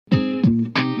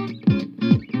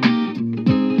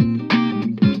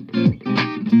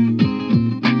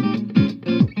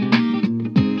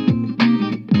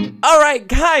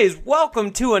Guys,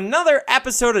 welcome to another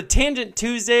episode of Tangent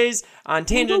Tuesdays. On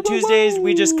Tangent Tuesdays,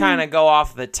 we just kind of go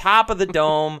off the top of the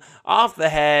dome, off the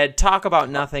head, talk about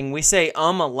nothing. We say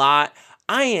a lot.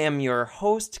 I am your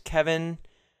host, Kevin.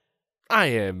 I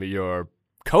am your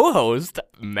co-host,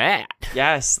 Matt.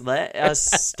 Yes, let us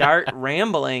start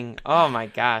rambling. Oh my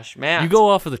gosh, Matt. You go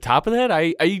off of the top of the head?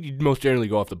 I most generally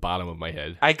go off the bottom of my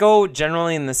head. I go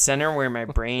generally in the center where my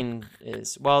brain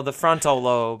is. Well, the frontal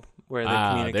lobe. Where the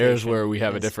communication there's where we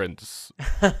have a difference.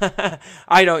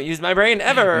 I don't use my brain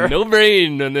ever. No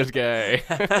brain on this guy.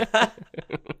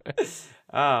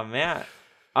 Oh man.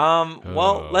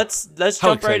 Well, let's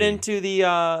jump right into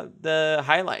the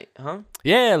highlight, huh?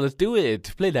 Yeah, let's do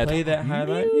it. Play that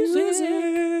highlight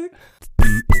music.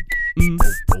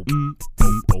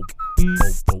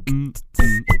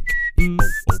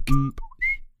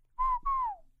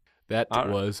 That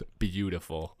was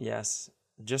beautiful. Yes,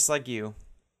 just like you.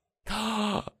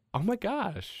 Oh my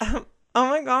gosh. Oh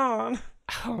my god.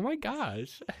 Oh my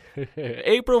gosh.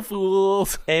 April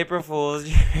Fools. April Fools,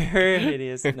 you're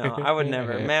hideous. No, I would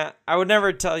never. Matt, I would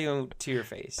never tell you to your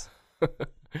face.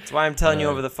 That's why I'm telling you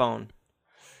over the phone.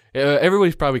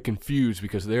 Everybody's probably confused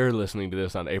because they're listening to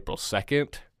this on April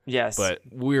 2nd. Yes. But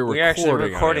we're actually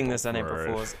recording this on April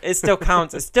Fools. It still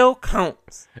counts. It still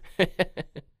counts.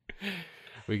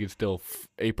 We can still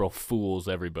April Fools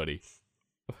everybody.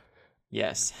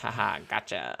 Yes. Haha.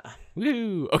 Gotcha.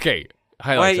 Woo. Okay.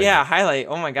 Highlight. Wait, yeah. Highlight.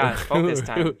 Oh my gosh. Focus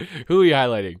time. Who are you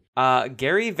highlighting?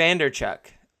 Gary Vaynerchuk,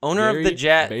 owner of the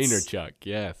Jets. Vaynerchuk.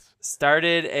 Yes.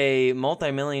 Started a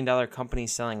multi-million-dollar company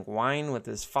selling wine with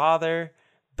his father.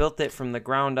 Built it from the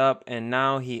ground up, and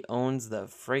now he owns the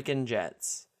freaking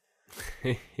Jets.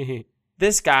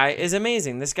 This guy is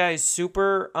amazing. This guy is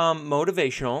super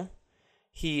motivational.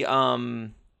 He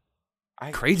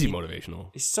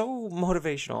motivational. He's so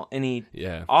motivational, and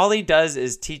yeah. All he does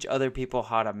is teach other people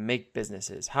how to make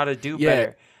businesses, how to do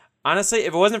better. Honestly,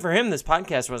 if it wasn't for him, this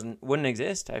podcast wouldn't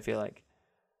exist. I feel like.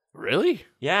 Really?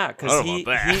 Yeah, because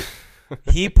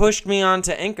he pushed me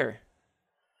onto Anchor.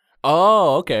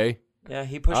 Oh, okay. Yeah,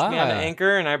 he pushed me onto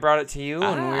Anchor, and I brought it to you,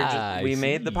 and we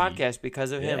made the podcast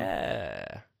because of him.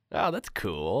 Yeah. Oh, that's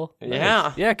cool. Yeah.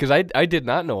 Nice. Yeah, because I did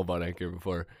not know about Anchor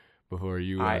before you told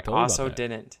me about that. I also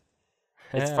didn't.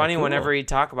 It's funny, cool. Whenever he'd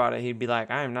talk about it, he'd be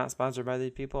like, I am not sponsored by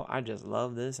these people. I just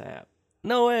love this app.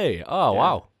 No way. Oh, yeah.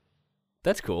 Wow.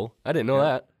 That's cool. I didn't know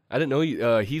that. I didn't know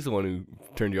he's the one who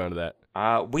turned you onto that.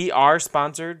 We are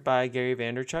sponsored by Gary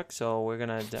Vaynerchuk, so we're going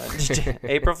to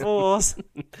April Fools.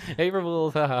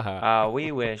 April Fools.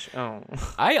 We wish. Oh.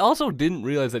 I also didn't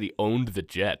realize that he owned the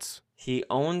Jets. He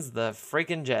owns the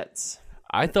freaking Jets.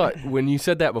 I thought, when you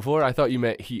said that before, I thought you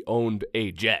meant he owned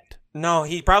a jet. No,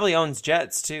 he probably owns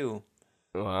Jets, too.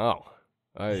 Wow.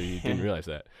 I didn't realize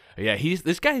that. Yeah,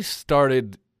 this guy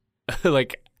started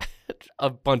like a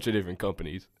bunch of different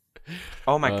companies.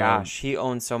 Oh my gosh, he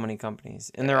owns so many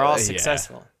companies, and they're all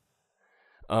successful.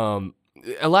 Yeah.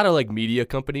 A lot of like media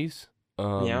companies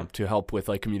to help with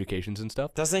like communications and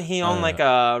stuff. Doesn't he own like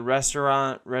a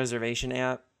restaurant reservation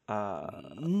app?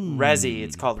 Resy,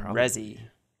 it's called probably. Resy.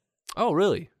 Oh,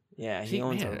 really? Yeah, he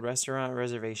owns a restaurant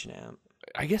reservation app.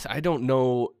 I guess I don't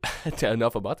know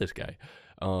enough about this guy.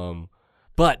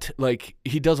 But like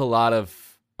he does a lot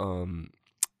of what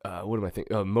am I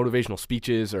thinking? Motivational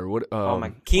speeches or what?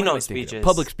 Keynote speeches.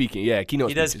 Public speaking, yeah, keynote.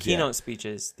 He does keynote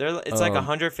speeches. It's like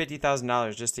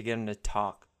 $150,000 just to get him to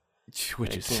talk,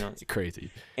 which is crazy.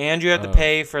 And you have to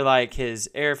pay for like his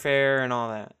airfare and all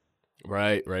that.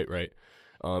 Right.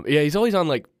 Yeah, he's always on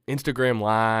like Instagram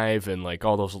Live and like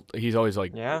all those. He's always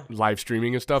like live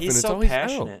streaming and stuff. He's and it's so always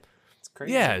passionate. It's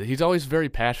crazy. Yeah, he's always very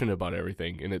passionate about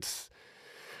everything, and it's.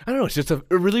 I don't know, it's just a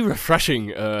really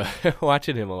refreshing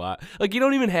watching him a lot. Like, you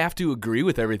don't even have to agree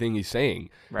with everything he's saying.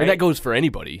 Right. And that goes for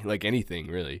anybody, like anything,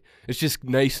 really. It's just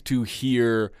nice to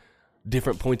hear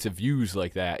different points of views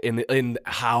like that and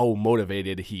how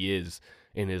motivated he is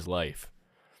in his life.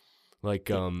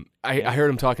 Like, I heard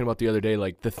him talking about the other day,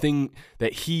 like, the thing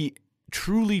that he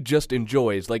truly just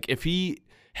enjoys. Like, if he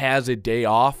has a day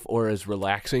off or is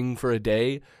relaxing for a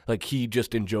day, like, he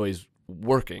just enjoys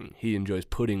working. He enjoys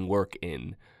putting work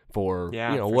in. For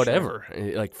whatever,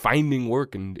 sure. Like finding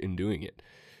work and doing it,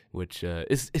 which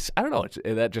is I don't know.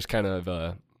 That just kind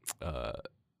of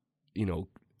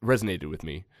resonated with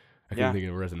me. I couldn't think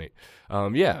of resonate.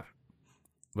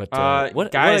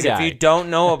 But guys, if you don't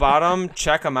know about him,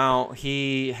 check him out.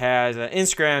 He has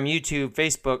Instagram, YouTube,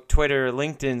 Facebook, Twitter,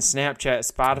 LinkedIn, Snapchat,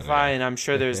 Spotify, and I'm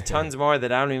sure there's tons more that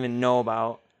I don't even know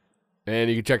about. And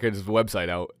you can check his website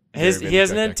out. He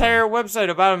has an entire website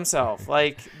about himself.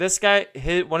 Like, this guy,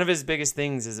 one of his biggest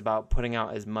things is about putting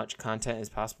out as much content as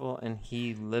possible, and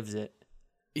he lives it.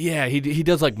 Yeah, he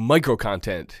does like micro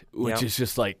content, which Yep. is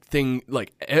just like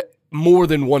more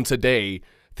than once a day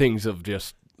things of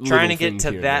just Trying to little get things to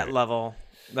here and that there. level,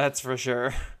 that's for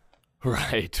sure.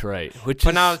 Right. Which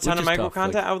Putting is out a ton which of is micro tough,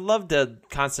 content. I would love to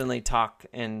constantly talk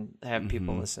and have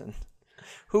people listen.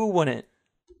 Who wouldn't?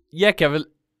 Yeah, Kevin.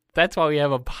 That's why we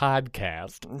have a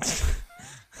podcast.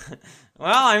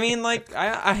 Well, I mean, like,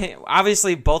 I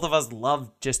obviously both of us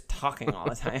love just talking all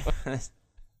the time.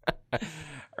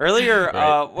 Earlier,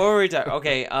 Right. what were we talking?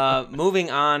 Okay,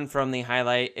 moving on from the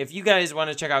highlight. If you guys want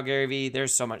to check out Gary Vee,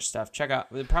 there's so much stuff. Check out.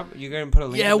 You're gonna put a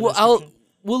link. Yeah, in the well, description?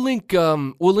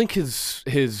 we'll link his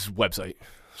website.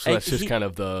 So that's just kind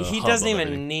of the. He hub doesn't of even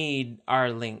everything. need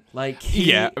our link. Like,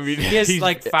 Yeah, I mean, he has he's-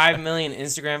 like 5 million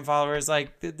Instagram followers.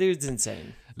 Like, the dude's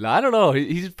insane. I don't know.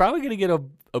 He's probably gonna get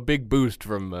a big boost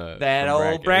from That from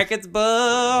old brackets boom.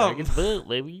 Brackets boom,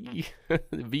 baby.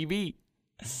 VB.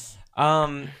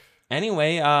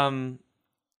 Anyway, yeah,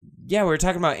 we were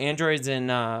talking about Androids and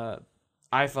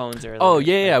iPhones earlier. Oh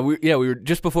yeah. We were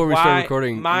just before we started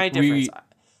recording. My difference.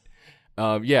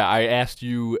 Yeah, I asked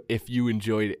you if you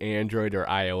enjoyed Android or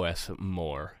iOS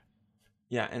more.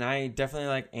 Yeah, and I definitely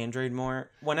like Android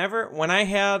more. When I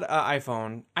had an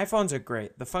iPhone, iPhones are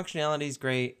great. The functionality is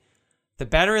great. The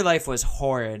battery life was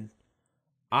horrid.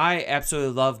 I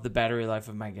absolutely love the battery life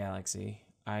of my Galaxy.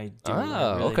 I do.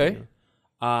 I really okay.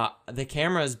 do. The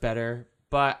camera is better,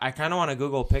 but I kind of want a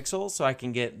Google Pixel so I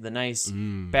can get the nice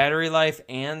battery life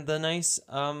and the nice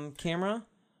camera.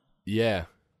 Yeah.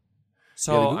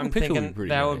 So Google I'm Pixel would be thinking pretty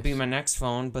that would be nice. my next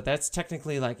phone, but that's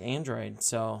technically like Android.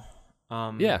 So,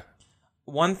 Yeah.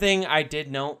 One thing I did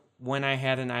note when I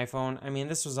had an iPhone, I mean,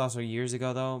 this was also years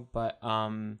ago though, but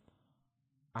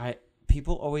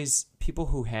people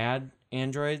who had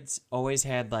Androids always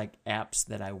had like apps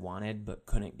that I wanted but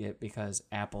couldn't get because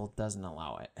Apple doesn't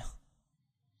allow it.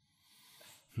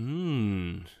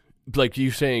 Like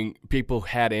you saying people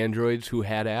had Androids who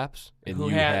had apps and who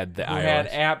you had the who iOS. had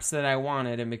apps that I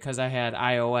wanted, and because I had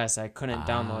iOS, I couldn't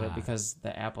download it because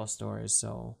the Apple Store is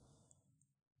so.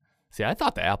 See, I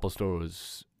thought the Apple Store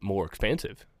was more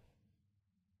expensive.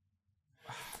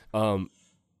 They have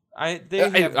I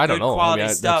good don't know. quality I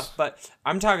mean, stuff, but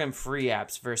I'm talking free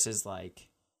apps versus like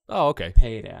Oh, okay.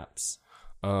 paid apps.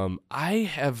 I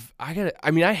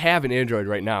have an Android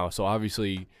right now, so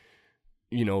obviously,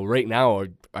 right now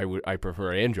I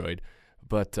prefer Android,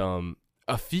 but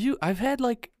I've had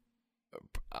like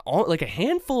a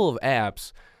handful of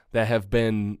apps that have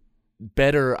been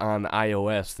better on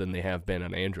iOS than they have been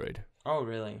on Android. Oh,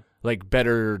 really? Like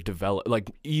better develop,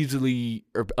 like easily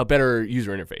or a better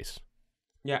user interface.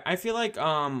 Yeah, I feel like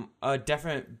a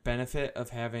definite benefit of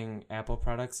having Apple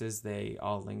products is they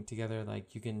all link together.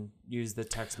 Like you can use the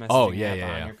text messaging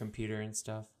app on your computer and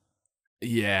stuff.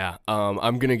 Yeah,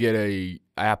 I'm gonna get a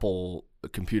Apple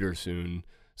computer soon,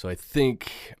 so I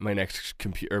think my next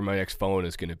phone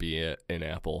is gonna be an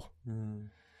Apple.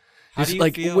 How do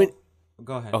you feel?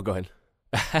 Go ahead. Oh, go ahead.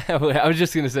 I was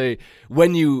just gonna say,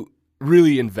 when you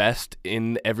really invest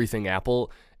in everything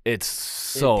Apple, it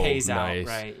pays nice. out,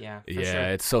 right? Yeah, for yeah, sure.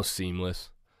 it's so seamless.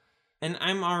 And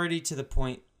I'm already to the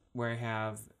point where I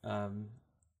have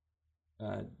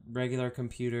a regular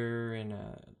computer and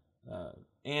a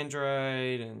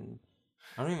Android, and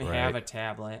I don't even have a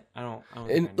tablet. I don't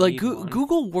And think I like need one.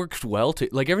 Google works well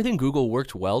everything Google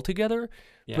works well together,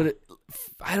 Yeah. but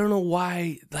I don't know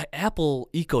why the Apple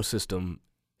ecosystem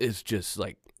is just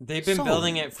like They've been so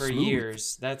building it for smooth.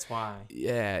 years. That's why.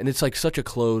 Yeah, and it's like such a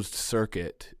closed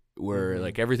circuit where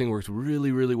like everything works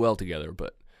really, really well together,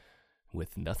 but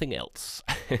with nothing else.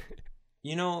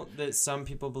 You know that some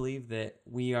people believe that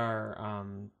we are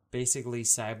basically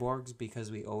cyborgs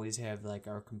because we always have like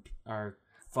our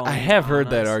phone. I have heard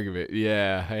on that us. argument.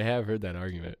 Yeah, I have heard that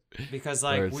argument. Because Or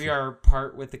like it's- we are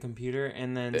part with the computer,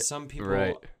 and then some people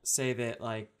right. say that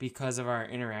like because of our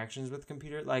interactions with the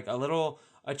computer, like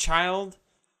a child,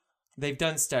 they've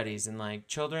done studies, and like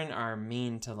children are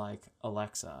mean to like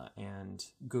Alexa and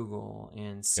Google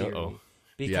and Siri Uh-oh.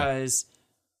 because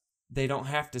they don't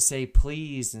have to say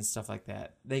please and stuff like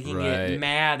that. They can get Right.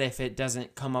 mad if it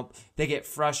doesn't come up. They get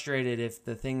frustrated if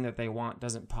the thing that they want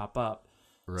doesn't pop up.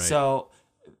 Right. So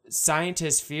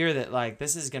scientists fear that like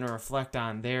this is going to reflect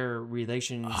on their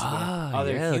relations with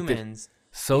other yeah, like the humans.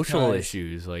 social because-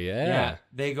 issues, like Yeah,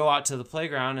 they go out to the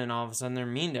playground and all of a sudden they're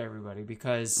mean to everybody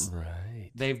because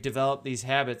Right. they've developed these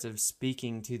habits of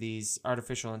speaking to these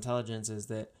artificial intelligences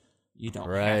that you don't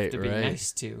have Right, to be right.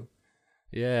 nice to.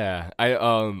 Yeah,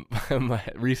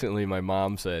 recently my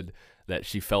mom said that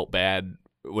she felt bad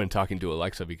when talking to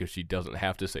Alexa because she doesn't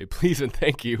have to say please and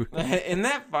thank you. Isn't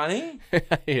that funny?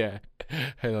 Yeah,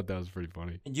 I thought that was pretty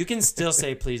funny. You can still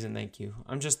say please and thank you.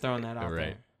 I'm just throwing that out Right.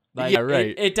 there. Like, Yeah,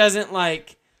 right. It doesn't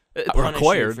like punish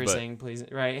Required you for but saying please,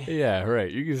 right? yeah, right.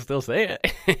 You can still say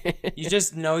it. You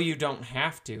just know you don't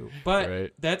have to. But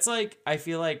Right. that's like, I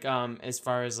feel like as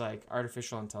far as like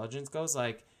artificial intelligence goes,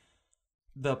 like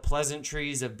the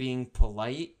pleasantries of being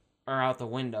polite are out the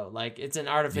window. Like it's an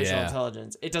artificial Yeah.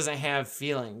 intelligence. It doesn't have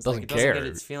feelings. Doesn't like, it doesn't care. get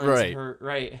its feelings Right. hurt.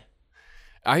 Right.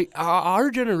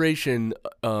 Our generation,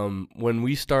 when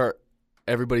we start,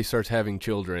 everybody starts having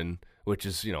children, which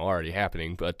is already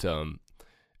happening, but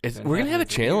we're gonna have a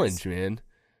challenge, man.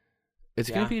 It's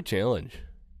gonna be a challenge.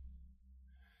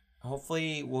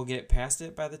 Hopefully, we'll get past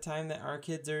it by the time that our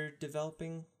kids are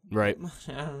developing. Right.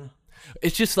 I don't know.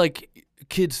 It's just like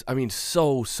kids, I mean,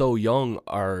 so young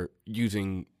are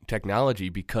using technology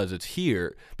because it's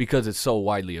here, because it's so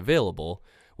widely available,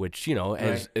 which,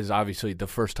 is obviously the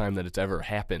first time that it's ever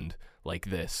happened like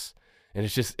this. And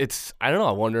I don't know,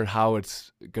 I wonder how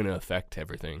it's going to affect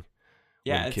everything.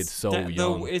 Yeah, when kids so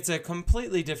young. It's a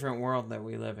completely different world that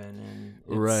we live in.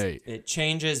 And it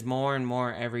changes more and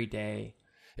more every day.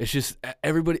 It's just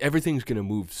everything's going to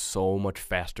move so much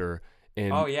faster.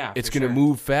 And it's going to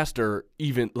move faster,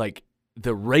 even like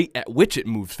the rate at which it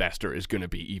moves faster is going to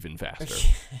be even faster.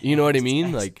 You know what I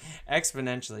mean? Like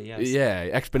exponentially, yes. Yeah,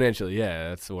 exponentially. Yeah,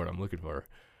 that's the word I'm looking for.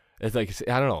 It's like,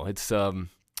 I don't know. It's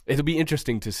it'll be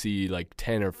interesting to see like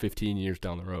 10 or 15 years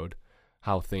down the road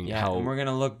how things. Yeah, and we're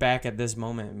gonna look back at this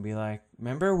moment and be like,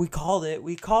 "Remember, we called it.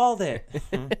 We called it."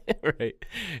 Right,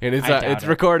 and it's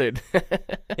recorded.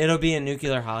 It'll be a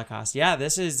nuclear holocaust. Yeah,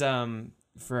 this is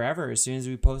forever. As soon as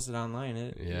we post it online,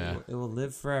 it will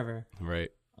live forever. Right.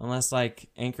 Unless like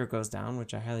Anchor goes down,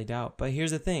 which I highly doubt. But here's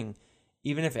the thing: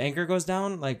 even if Anchor goes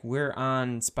down, like we're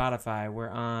on Spotify, we're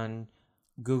on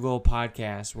Google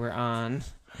Podcasts, we're on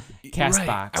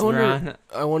Castbox. Right.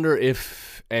 I wonder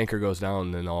if Anchor goes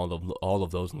down, then all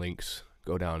of those links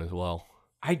go down as well.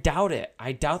 I doubt it.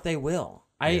 I doubt they will.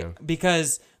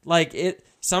 Because like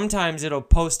sometimes it'll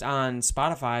post on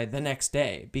Spotify the next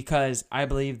day because I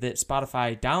believe that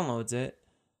Spotify downloads it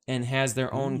and has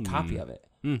their own copy of it.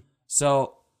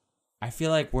 So I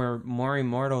feel like we're more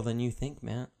immortal than you think,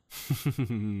 Matt.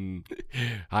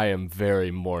 I am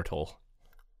very mortal.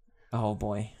 Oh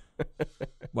boy.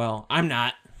 Well, I'm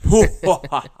not.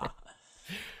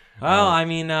 Well, I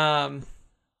mean,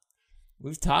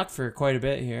 we've talked for quite a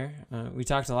bit here. We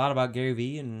talked a lot about Gary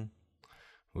Vee, and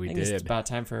I think it's about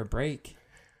time for a break.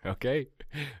 Okay.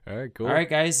 All right, cool. All right,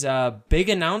 guys. Big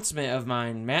announcement of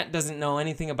mine. Matt doesn't know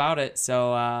anything about it,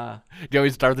 so. Do you want me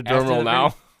to start the drum roll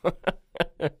now?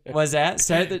 Was that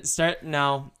start?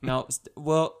 No.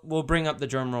 We'll bring up the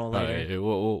drum roll later. All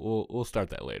right, we'll start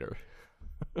that later.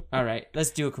 All right, let's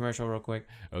do a commercial real quick.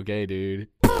 Okay, dude.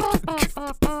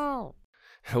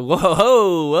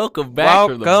 Whoa! Welcome back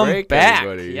from the break,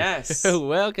 everybody. Yes.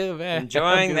 Welcome back.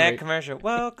 Enjoying that commercial.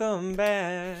 Welcome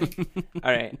back.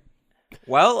 All right.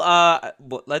 Well,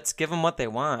 let's give them what they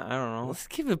want. I don't know. Let's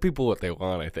give the people what they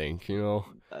want. I think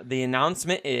the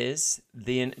announcement is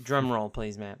the drum roll,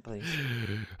 please, Matt. Please.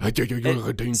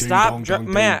 Stop,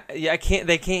 Matt. Yeah, I can't.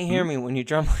 They can't hear me when you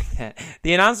drum like that.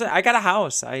 The announcement. I got a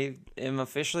house. I am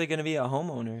officially going to be a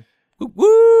homeowner.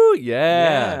 Woo!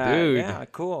 Yeah, dude. Yeah,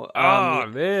 cool. Oh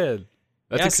man,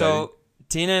 that's exciting. So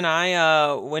Tina and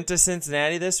I went to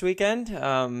Cincinnati this weekend.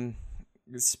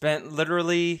 Spent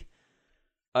literally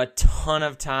a ton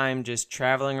of time just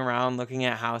traveling around, looking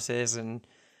at houses, and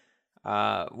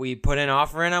we put an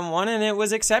offer in on one, and it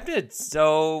was accepted.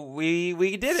 So we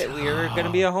did it. We were going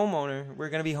to be a homeowner. We're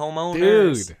going to be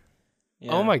homeowners. Dude.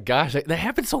 Yeah. Oh my gosh, that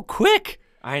happened so quick.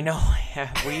 I know.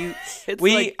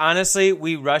 We honestly,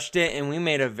 we rushed it, and we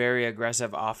made a very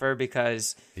aggressive offer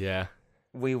because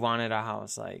we wanted a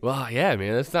house. Well, yeah,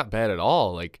 man, that's not bad at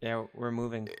all. We're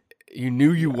moving. You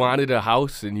knew you wanted a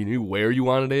house, and you knew where you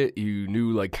wanted it. You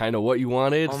knew kind of what you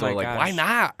wanted. Oh so gosh. Why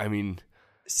not? I mean,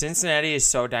 Cincinnati is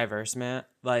so diverse, man.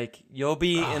 You'll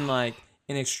be in an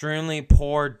extremely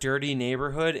poor, dirty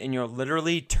neighborhood, and you'll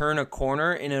literally turn a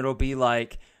corner, and it'll be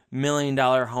 $1 million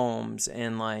homes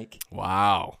and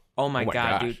wow. Oh my God,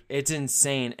 gosh. Dude, it's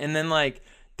insane. And then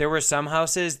there were some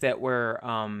houses that were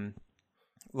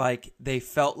they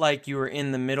felt like you were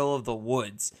in the middle of the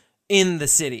woods in the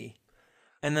city.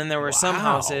 And then there were some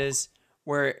houses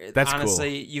where that's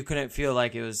honestly cool. You couldn't feel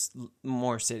like it was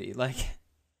more city.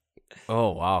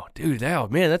 Oh wow, dude,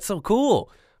 man, that's so cool.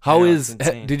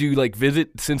 Did you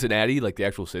visit Cincinnati, the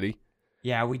actual city?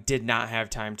 Yeah, we did not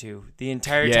have time to. The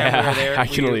entire time we were there, I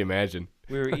can only imagine.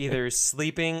 We were either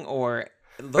sleeping or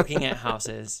looking at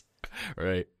houses.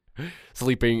 Right.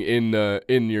 Sleeping in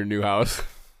your new house.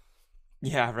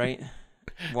 Yeah, right.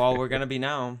 Well, we're gonna be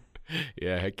now.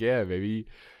 Yeah, heck yeah, baby.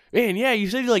 Man, yeah, you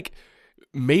said like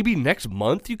maybe next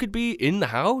month you could be in the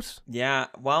house? Yeah,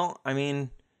 well, I mean,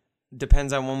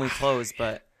 depends on when we close,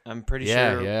 but I'm pretty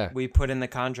sure we put in the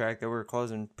contract that we're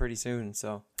closing pretty soon,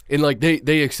 so. And like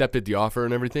they accepted the offer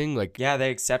and everything? Like yeah,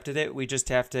 they accepted it. We just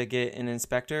have to get an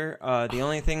inspector. The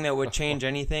only thing that would change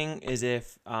anything is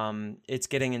if it's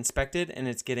getting inspected and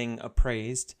it's getting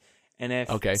appraised. And if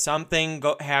something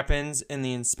happens and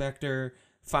the inspector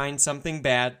finds something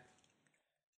bad,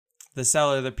 the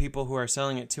seller, the people who are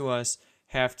selling it to us,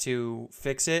 have to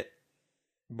fix it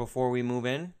before we move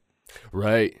in.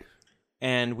 Right.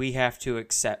 And we have to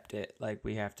accept it. Like,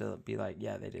 we have to be like,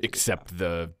 yeah, they did. Accept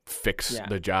the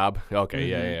job. Okay,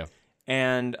 yeah.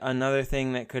 And another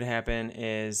thing that could happen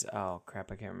is, oh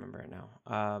crap, I can't remember it now.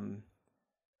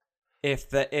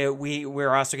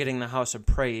 We're also getting the house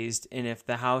appraised, and if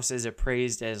the house is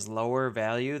appraised as lower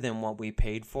value than what we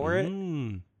paid for it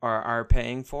or are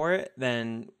paying for it,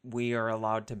 then we are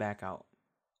allowed to back out.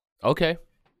 Okay,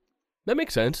 that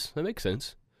makes sense.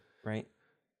 Right.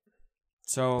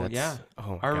 So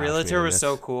our realtor was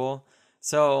so cool.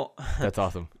 So that's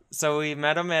awesome. So we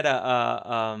met him at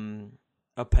a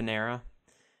Panera,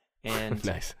 and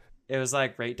nice. It was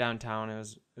like right downtown.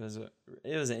 It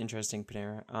was an interesting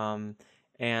Panera.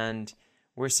 And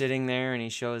we're sitting there, and he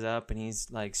shows up, and he's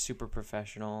like super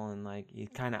professional, and like he's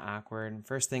kind of awkward. And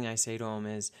first thing I say to him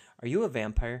is, "Are you a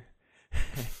vampire?"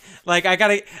 Like I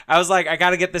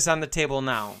gotta get this on the table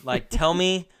now. Like tell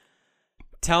me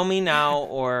now,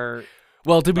 or.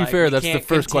 Well, to be fair, that's the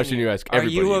first question you ask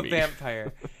everybody. Are you a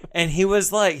vampire? And he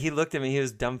was like, he looked at me, he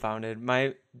was dumbfounded.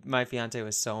 My fiance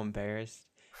was so embarrassed.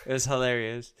 It was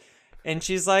hilarious. And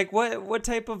she's like, what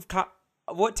type of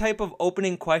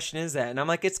opening question is that? And I'm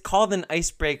like, it's called an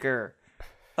icebreaker.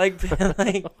 Like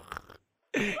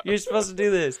you're supposed to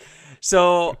do this.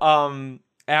 So,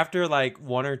 after like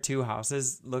one or two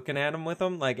houses looking at him with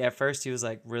him, like at first he was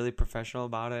like really professional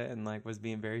about it and like was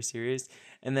being very serious.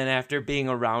 And then after being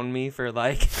around me for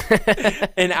like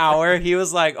an hour, he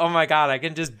was like, "Oh my God, I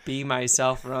can just be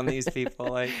myself around these people."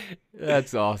 Like,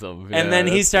 that's awesome. Yeah, and then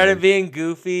he started being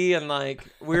goofy, and like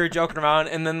we were joking around,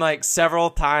 and then like several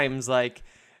times, like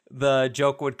the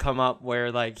joke would come up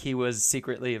where like he was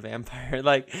secretly a vampire.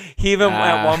 Like he even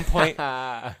at one point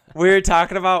we were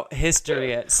talking about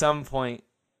history at some point,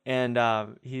 and I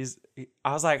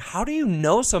was like, "How do you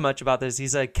know so much about this?"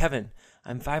 He's like, "Kevin,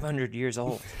 I'm 500 years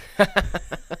old."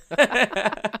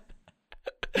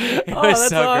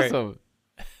 That's awesome.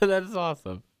 That's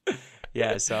awesome.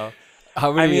 Yeah. So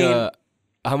how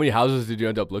many houses did you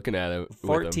end up looking at?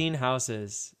 14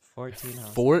 houses. 14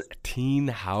 houses. 14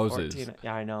 houses. 14,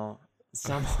 yeah, I know.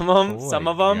 Some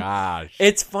of them. Gosh.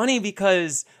 It's funny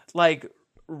because like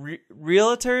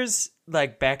realtors,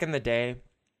 like back in the day,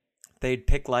 they'd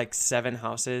pick like 7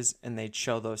 houses and they'd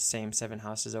show those same 7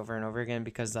 houses over and over again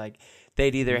because like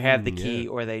they'd either have the key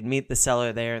or they'd meet the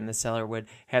seller there and the seller would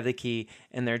have the key,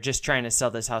 and they're just trying to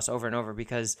sell this house over and over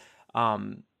because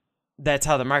that's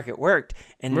how the market worked.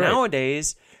 And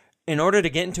nowadays, in order to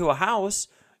get into a house,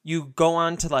 you go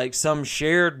on to like some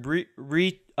shared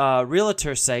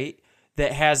realtor site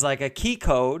that has like a key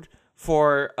code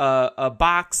for a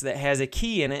box that has a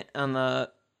key in it on the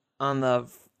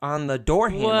door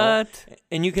handle. What?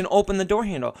 And you can open the door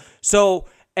handle. So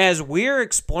as we're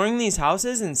exploring these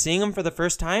houses and seeing them for the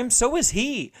first time, so is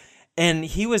he. And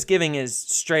he was giving his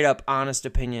straight up honest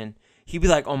opinion. He'd be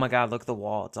like, "Oh my God, look at the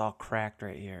wall. It's all cracked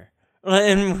right here."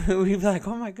 And we'd be like,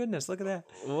 "Oh my goodness, look at that."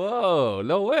 Whoa,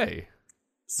 no way.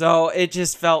 So it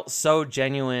just felt so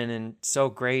genuine and so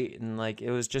great. And like,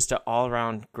 it was just an all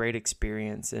around great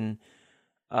experience. And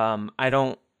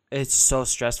it's so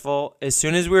stressful. As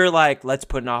soon as we were like, let's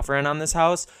put an offer in on this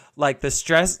house, like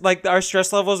our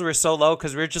stress levels were so low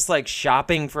because we were just like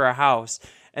shopping for a house.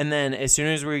 And then as soon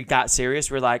as we got serious,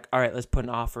 we're like, all right, let's put an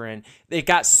offer in. It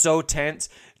got so tense.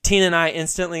 Tina and I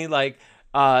instantly like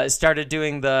started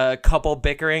doing the couple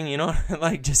bickering, you know,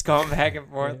 like just going back and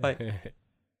forth. Like,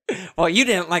 well, you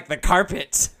didn't like the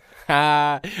carpets.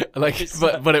 But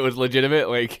it was legitimate,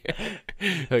 like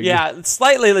yeah,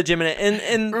 slightly legitimate.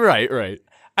 And right.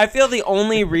 I feel the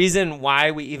only reason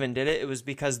why we even did it was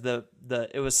because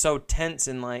it was so tense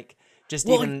and like just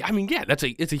even. I mean, yeah, it's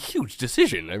a huge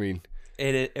decision. I mean,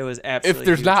 it was absolutely. If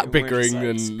there's huge. not bickering,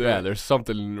 then there's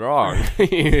something wrong.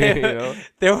 You know?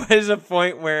 There was a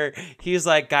point where he's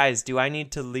like, "Guys, do I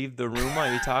need to leave the room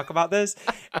while you talk about this?"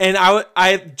 And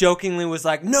I jokingly was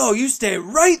like, "No, you stay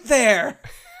right there."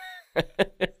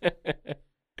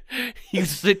 You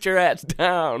sit your ass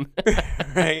down.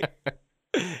 Right.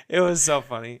 It was so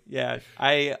funny. Yeah.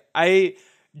 I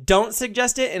don't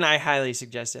suggest it, and I highly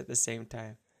suggest it at the same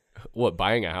time. What,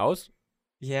 buying a house?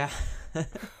 Yeah.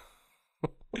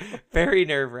 Very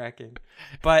nerve-wracking.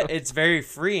 But it's very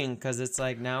freeing because it's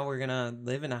like now we're going to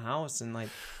live in a house. And like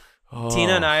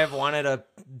Tina and I have wanted a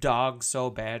dog so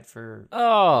bad for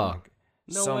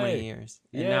many years.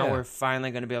 And now we're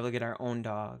finally going to be able to get our own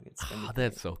dog. It's gonna be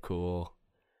that's so cool.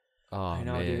 Oh, I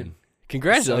know, man. dude.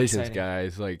 Congratulations, So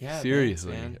guys. Like,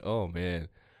 seriously. Thanks, oh, man.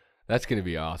 That's going to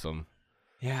be awesome.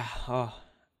 Yeah. Oh,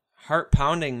 heart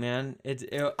pounding, man.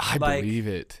 I believe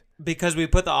it. Because we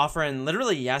put the offer in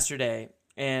literally yesterday,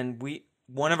 and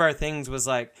one of our things was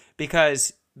like,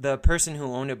 because the person who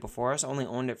owned it before us only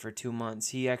owned it for 2 months.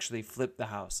 He actually flipped the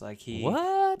house. Like he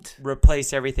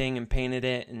replaced everything and painted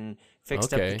it and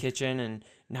fixed up the kitchen, and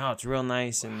now it's real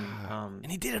nice. And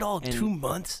and he did it all in 2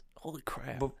 months. Holy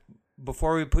crap!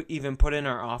 Before we even put in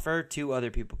our offer, 2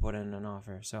 other people put in an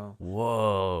offer. So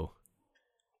whoa,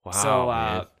 wow! So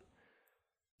man.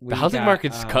 The housing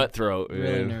market's cutthroat.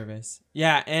 Really nervous.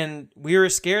 Yeah, and we were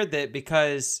scared that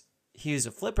because he's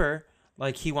a flipper,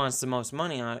 like he wants the most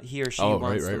money on it. He or she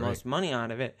wants the most money out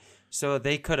of it. So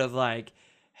they could have like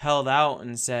held out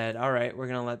and said, "All right, we're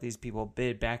gonna let these people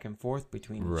bid back and forth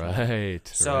between each other."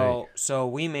 So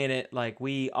we made it like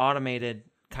we automated,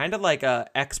 kind of like a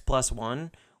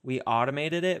X+1. We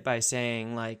automated it by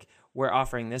saying like we're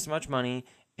offering this much money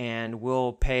and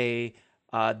we'll pay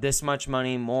this much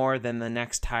money more than the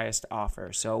next highest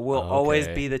offer. So we'll always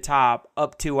be the top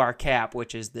up to our cap,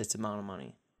 which is this amount of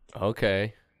money.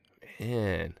 Okay.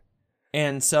 Man.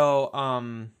 And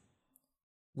so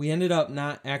we ended up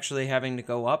not actually having to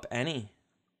go up any.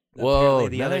 Whoa,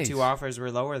 apparently the other 2 offers were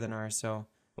lower than ours. So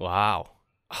wow.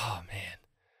 Oh, man.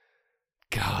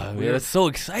 God, man, that's so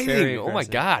exciting. Oh, my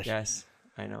gosh. Yes,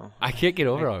 I know. I can't get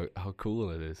over how cool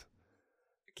it is.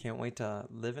 Can't wait to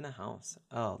live in a house.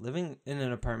 Oh, living in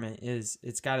an apartment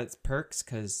it's got its perks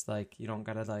because like you don't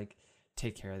gotta like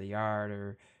take care of the yard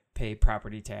or pay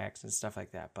property tax and stuff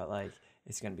like that. But like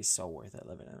it's gonna be so worth it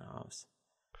living in a house.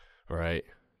 Right.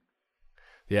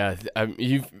 Yeah,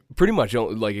 you've pretty much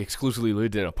like exclusively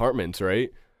lived in apartments,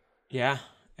 right? Yeah,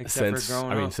 except for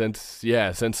growing up.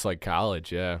 Since like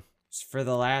college, yeah. For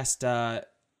the last 8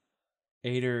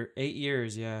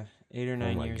 years, yeah, 8 or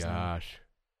 9 years. Oh my gosh.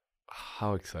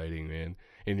 How exciting, man.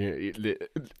 And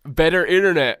better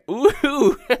internet.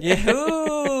 Ooh.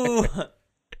 Yahoo!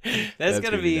 That's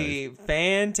going to be nice.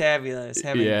 Fantabulous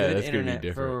having good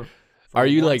internet for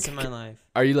once in my life.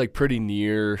 Are you like pretty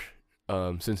near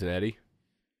Cincinnati?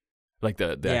 Like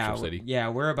the actual city? Yeah,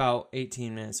 we're about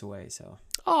 18 minutes away, so.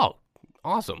 Oh,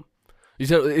 awesome. You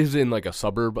said it was in like a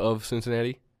suburb of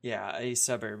Cincinnati? Yeah, a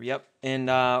suburb, yep. And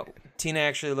Tina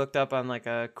actually looked up on like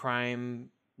a crime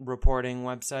reporting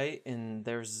website, and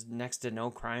there's next to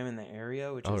no crime in the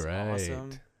area, which is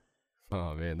awesome.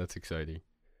 Oh man, that's exciting.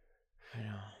 I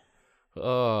know.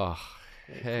 Oh,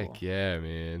 heck yeah,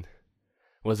 man.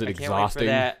 Was it exhausting?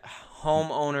 Can't wait for that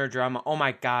homeowner drama. Oh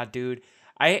my god, dude.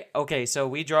 So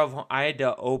we drove. I had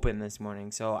to open this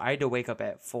morning, so I had to wake up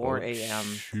at 4 a.m.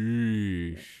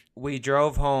 Sheesh. We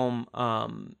drove home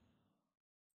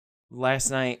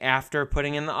last night after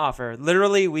putting in the offer.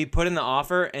 Literally, we put in the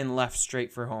offer and left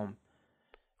straight for home.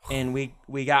 And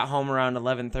we got home around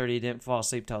 11:30, didn't fall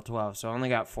asleep till 12. So I only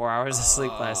got 4 hours of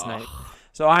sleep last night.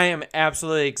 So I am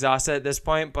absolutely exhausted at this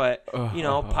point, but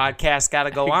podcast got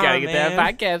to go on, gotta get man.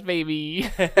 that podcast, baby.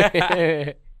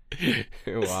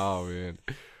 Wow, man.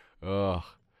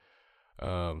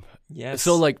 Yes.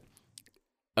 So like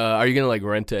are you going to like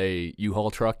rent a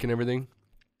U-Haul truck and everything?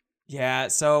 Yeah,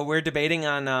 so we're debating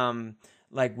on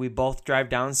like we both drive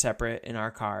down separate in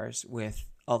our cars with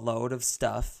a load of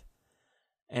stuff,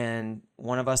 and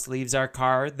one of us leaves our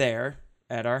car there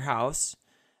at our house,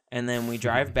 and then we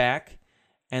drive back,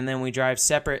 and then we drive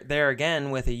separate there again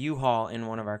with a U-Haul in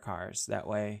one of our cars. That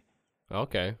way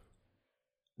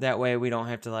we don't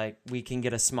have to we can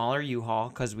get a smaller U-Haul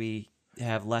because we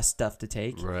have less stuff to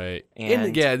take. Right.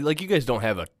 And yeah, like you guys don't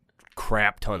have a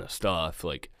crap ton of stuff.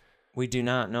 Like we do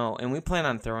not know, and we plan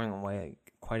on throwing away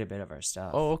quite a bit of our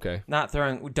stuff. Oh, okay. Not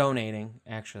throwing, donating,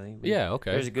 actually. Yeah,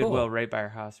 okay. There's a Goodwill right by our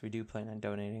house. We do plan on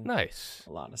donating. Nice.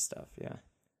 A lot of stuff, yeah.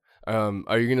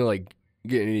 Are you gonna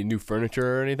get any new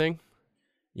furniture or anything?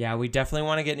 Yeah, we definitely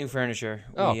want to get new furniture.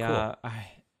 Oh, cool.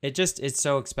 It's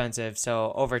so expensive.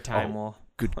 So over time we'll.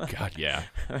 Good God, yeah.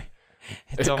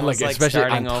 It's almost like especially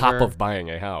starting on top of buying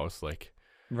a house,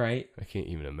 right. I can't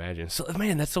even imagine. So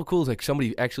man, that's so cool. It's like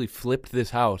somebody actually flipped this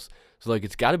house. So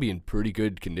it's got to be in pretty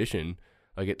good condition.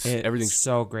 Everything's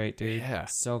so great, dude. Yeah,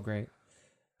 so great.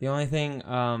 The only thing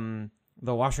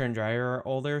The washer and dryer are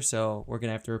older, so we're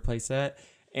gonna have to replace that.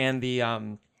 And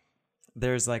the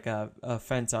there's like a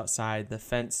fence outside. The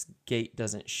fence gate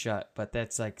doesn't shut, but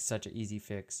that's like such an easy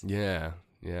fix. Yeah.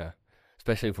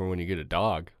 Especially for when you get a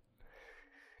dog.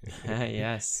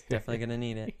 Yes, definitely gonna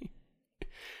need it.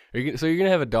 So you're gonna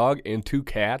have a dog and 2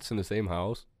 cats in the same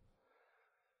house?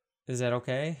 Is that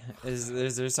okay?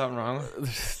 Is there something wrong?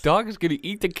 This dog is gonna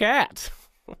eat the cats.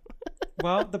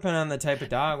 Well, depending on the type of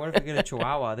dog. What if we get a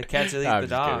Chihuahua? The cats will eat the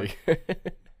dog.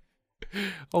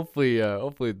 Hopefully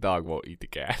the dog won't eat the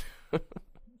cat.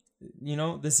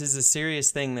 This is a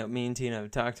serious thing that me and Tina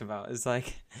have talked about. It's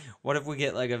like, what if we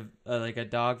get like a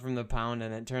dog from the pound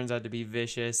and it turns out to be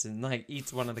vicious and like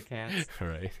eats one of the cats?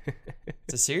 Right.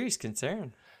 It's a serious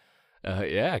concern.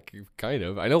 Yeah, kind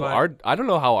of. I don't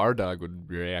know how our dog would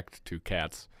react to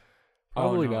cats.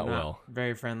 Probably not well.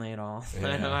 Very friendly at all.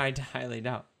 Yeah. I highly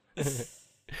doubt.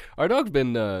 Our dog's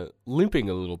been limping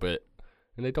a little bit,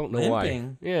 and I don't know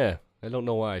Limping? why. Yeah, I don't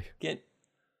know why.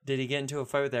 Did he get into a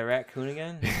fight with that raccoon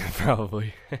again?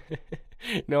 Probably.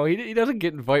 No, he doesn't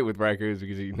get in a fight with raccoons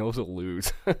because he knows he'll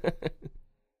lose.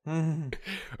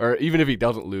 Or even if he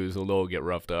doesn't lose, he'll know he'll get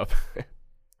roughed up.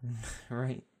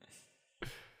 Right.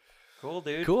 Cool,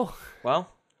 dude. Cool. Well,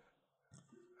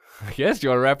 I guess. Do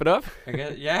you want to wrap it up?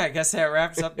 I guess that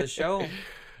wraps up the show.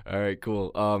 All right,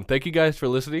 cool. Thank you guys for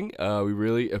listening. We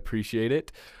really appreciate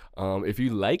it. If you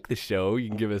like the show, you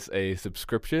can give us a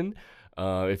subscription.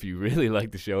 If you really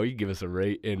like the show, you can give us a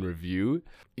rate and review.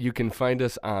 You can find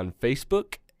us on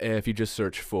Facebook if you just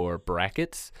search for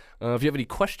Brackets. If you have any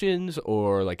questions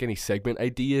or like any segment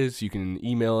ideas, you can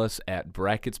email us at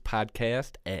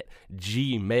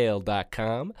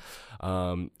bracketspodcast@gmail.com.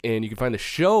 And you can find the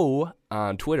show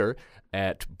on Twitter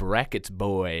at Brackets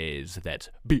Boys. That's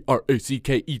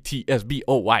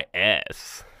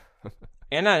BRACKETSBOYS.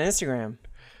 And on Instagram.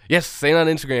 Yes, same on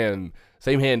Instagram.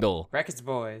 Same handle. Brackets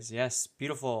Boys. Yes,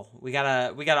 beautiful. We got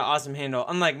an awesome handle.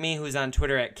 Unlike me, who's on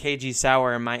Twitter at KG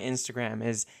Sour, and my Instagram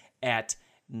is at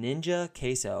Ninja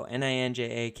Queso,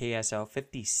 NINJAKSO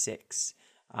 56.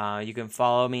 You can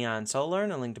follow me on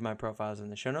SoulLearn. A link to my profile is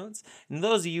in the show notes. And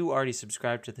those of you who already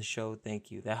subscribed to the show, thank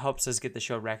you. That helps us get the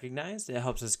show recognized. It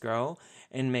helps us grow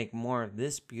and make more of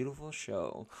this beautiful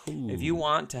show. Ooh. If you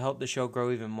want to help the show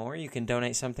grow even more, you can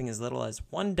donate something as little as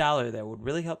 $1. That would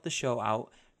really help the show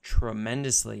out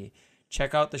tremendously.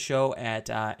 Check out the show at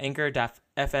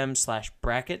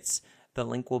anchor.fm/brackets. The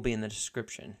link will be in the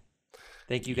description.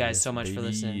 Thank you guys so much for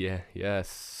listening.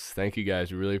 Yes. Thank you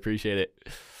guys. We really appreciate it.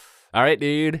 All right,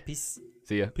 dude. Peace.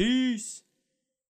 See ya. Peace.